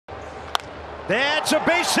That's a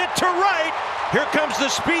base hit to right. Here comes the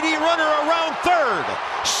speedy runner around third.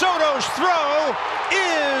 Soto's throw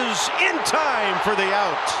is in time for the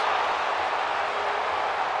out.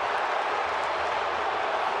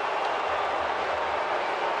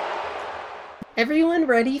 Everyone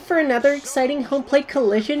ready for another exciting home plate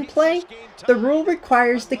collision play? The rule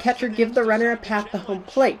requires the catcher give the runner a path to home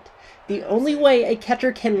plate. The only way a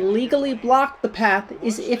catcher can legally block the path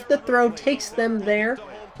is if the throw takes them there,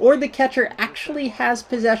 or the catcher actually has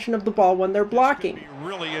possession of the ball when they're blocking.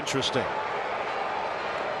 Really interesting.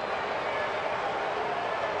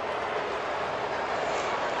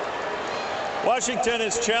 Washington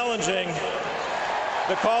is challenging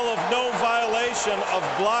the call of no violation of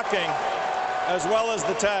blocking as well as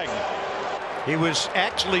the tag. He was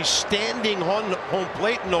actually standing on home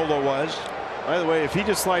plate, Nola was. By the way, if he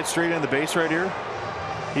just slides straight in the base right here,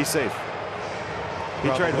 he's safe. He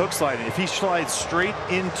tried hook sliding. If he slides straight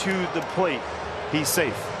into the plate, he's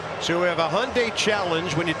safe. So we have a Hyundai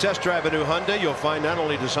challenge. When you test drive a new Hyundai, you'll find not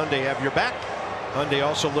only does Hyundai have your back, Hyundai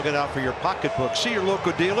also looking out for your pocketbook. See your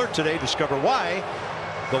local dealer today. Discover why.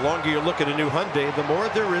 The longer you look at a new Hyundai, the more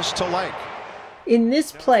there is to like. In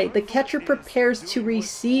this play, the catcher prepares to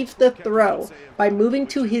receive the throw by moving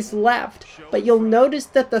to his left, but you'll notice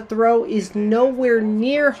that the throw is nowhere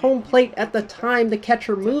near home plate at the time the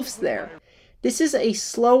catcher moves there. This is a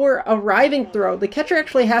slower arriving throw. The catcher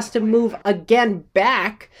actually has to move again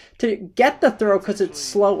back to get the throw because it's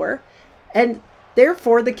slower, and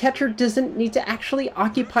therefore the catcher doesn't need to actually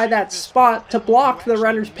occupy that spot to block the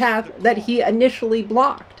runner's path that he initially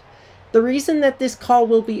blocked. The reason that this call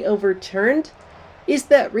will be overturned is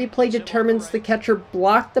that replay determines the catcher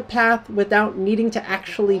blocked the path without needing to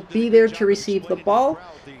actually be there to receive the ball,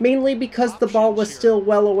 mainly because the ball was still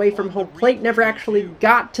well away from home plate, never actually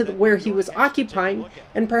got to where he was occupying,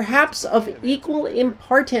 and perhaps of equal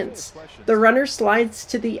importance, the runner slides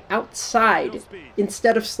to the outside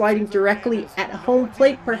instead of sliding directly at home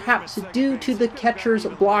plate, perhaps due to the catcher's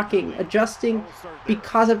blocking, adjusting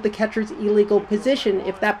because of the catcher's illegal position.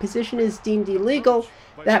 If that position is deemed illegal,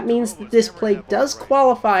 that means that this play does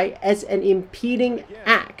qualify as an impeding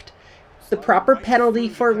act, the proper penalty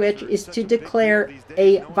for which is to declare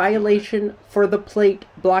a violation for the plate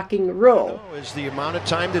blocking rule. Is the amount of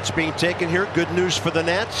time that's being taken here good news for the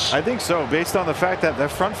Nats? I think so, based on the fact that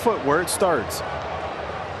that front foot where it starts,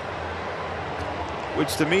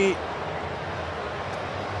 which to me,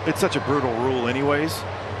 it's such a brutal rule anyways.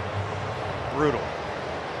 Brutal.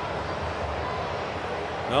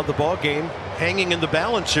 Well, the ball game hanging in the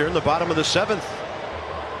balance here in the bottom of the seventh.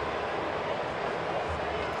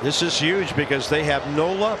 This is huge because they have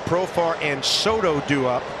Nola, Profar, and Soto due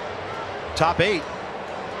up. Top 8.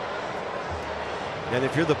 And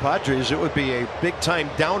if you're the Padres, it would be a big time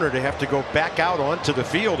downer to have to go back out onto the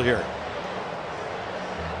field here.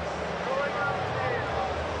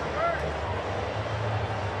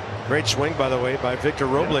 Great swing, by the way, by Victor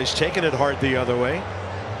Robles, taking it hard the other way.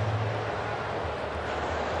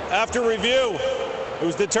 After review, it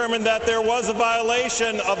was determined that there was a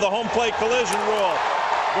violation of the home plate collision rule.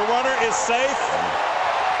 The runner is safe.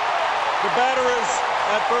 The batter is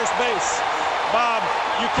at first base. Bob,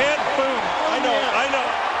 you can't boom. I know.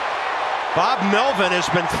 Bob Melvin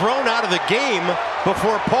has been thrown out of the game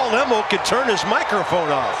before Paul Emmel could turn his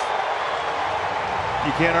microphone off.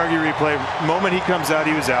 You can't argue replay. The moment he comes out,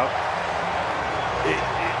 he was out.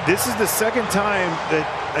 This is the second time that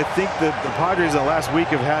I think the Padres in the last week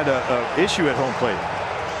have had an issue at home plate.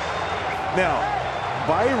 Now,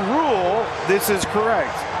 by rule, this is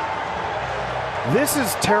correct. This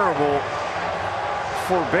is terrible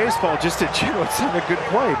for baseball just to cheer what's not a good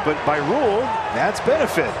play. But by rule, Nats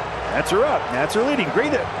benefit. Nats are up. Nats are leading.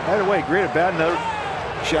 Great. By the way, great at bat. Another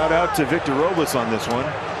shout out to Victor Robles on this one.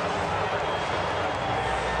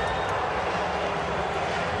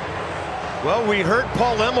 Well, we heard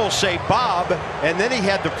Paul Emmel say Bob, and then he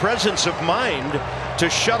had the presence of mind to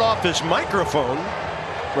shut off his microphone.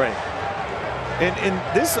 Right. And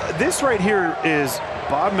this right here is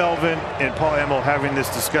Bob Melvin and Paul Emmel having this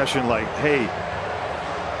discussion like, hey,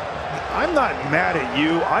 I'm not mad at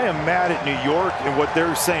you. I am mad at New York and what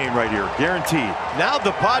they're saying right here. Guaranteed. Now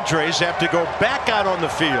the Padres have to go back out on the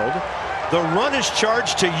field. The run is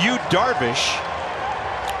charged to Yu Darvish.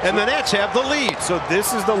 And the Nats have the lead. So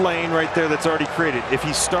this is the lane right there that's already created. If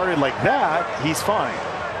he started like that, he's fine.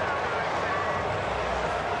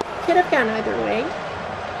 Could have gone either way.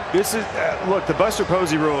 This is look, the Buster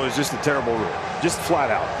Posey rule is just a terrible rule, just flat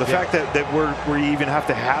out. The fact that we even have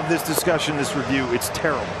to have this discussion, this review, it's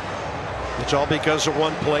terrible. It's all because of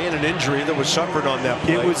one play and an injury that was suffered on that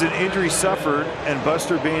play. It was an injury suffered, and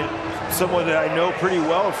Buster, being someone that I know pretty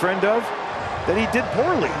well, a friend of, that he did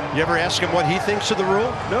poorly. You ever ask him what he thinks of the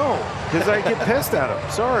rule? No, because I get pissed at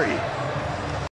him. Sorry.